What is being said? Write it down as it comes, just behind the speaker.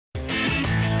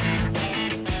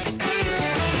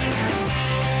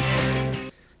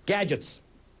Gadgets.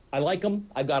 I like them,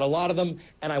 I've got a lot of them,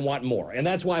 and I want more. And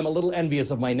that's why I'm a little envious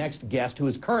of my next guest, who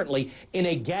is currently in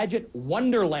a gadget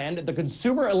wonderland at the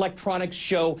Consumer Electronics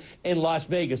Show in Las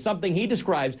Vegas, something he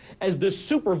describes as the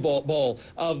Super Bowl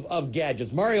of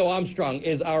gadgets. Mario Armstrong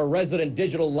is our resident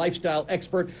digital lifestyle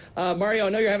expert. Mario, I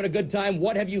know you're having a good time.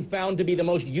 What have you found to be the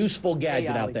most useful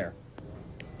gadget out there?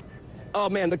 Oh,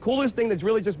 man, the coolest thing that's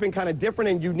really just been kind of different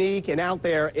and unique and out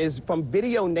there is from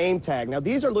video name tag. Now,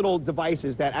 these are little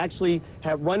devices that actually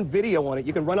run video on it.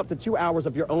 You can run up to 2 hours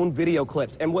of your own video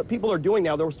clips. And what people are doing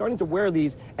now, they're starting to wear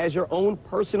these as your own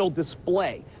personal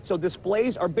display. So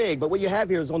displays are big, but what you have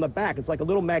here is on the back, it's like a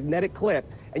little magnetic clip,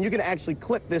 and you can actually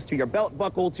clip this to your belt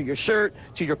buckle, to your shirt,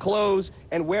 to your clothes,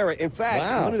 and wear it. In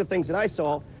fact, one of the things that I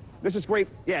saw, this is great.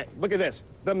 Yeah, look at this.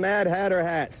 The Mad Hatter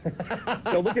hat.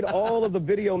 So look at all of the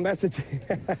video messaging.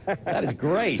 That is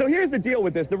great. So here's the deal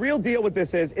with this. The real deal with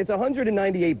this is it's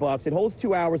 198 bucks. It holds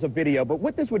 2 hours of video. But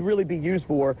what this would really be used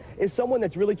for is someone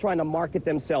that's really trying to market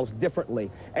themselves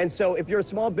differently. And so if you're a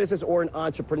small business or an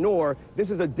entrepreneur, this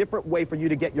is a different way for you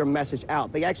to get your message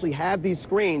out. They actually have these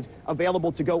screens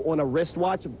available to go on a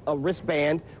wristwatch, a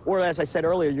wristband, or as I said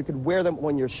earlier, you could wear them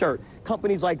on your shirt.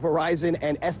 Companies like Verizon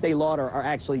and Estee Lauder are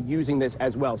actually using this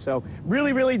as well. So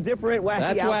really different,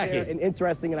 wacky there and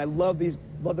interesting, and I love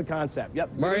the concept. Yep,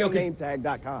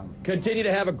 NameTag.com. Continue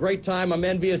to have a great time. I'm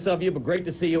envious of you, but great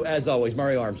to see you as always.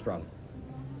 Mario Armstrong.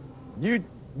 You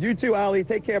too, Ali.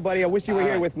 Take care, buddy. I wish you were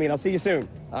here with me, and I'll see you soon.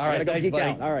 All right, thanks,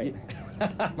 buddy. All right.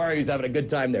 Mario's having a good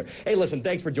time there. Hey, listen,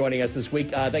 thanks for joining us this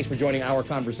week. Thanks for joining our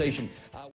conversation.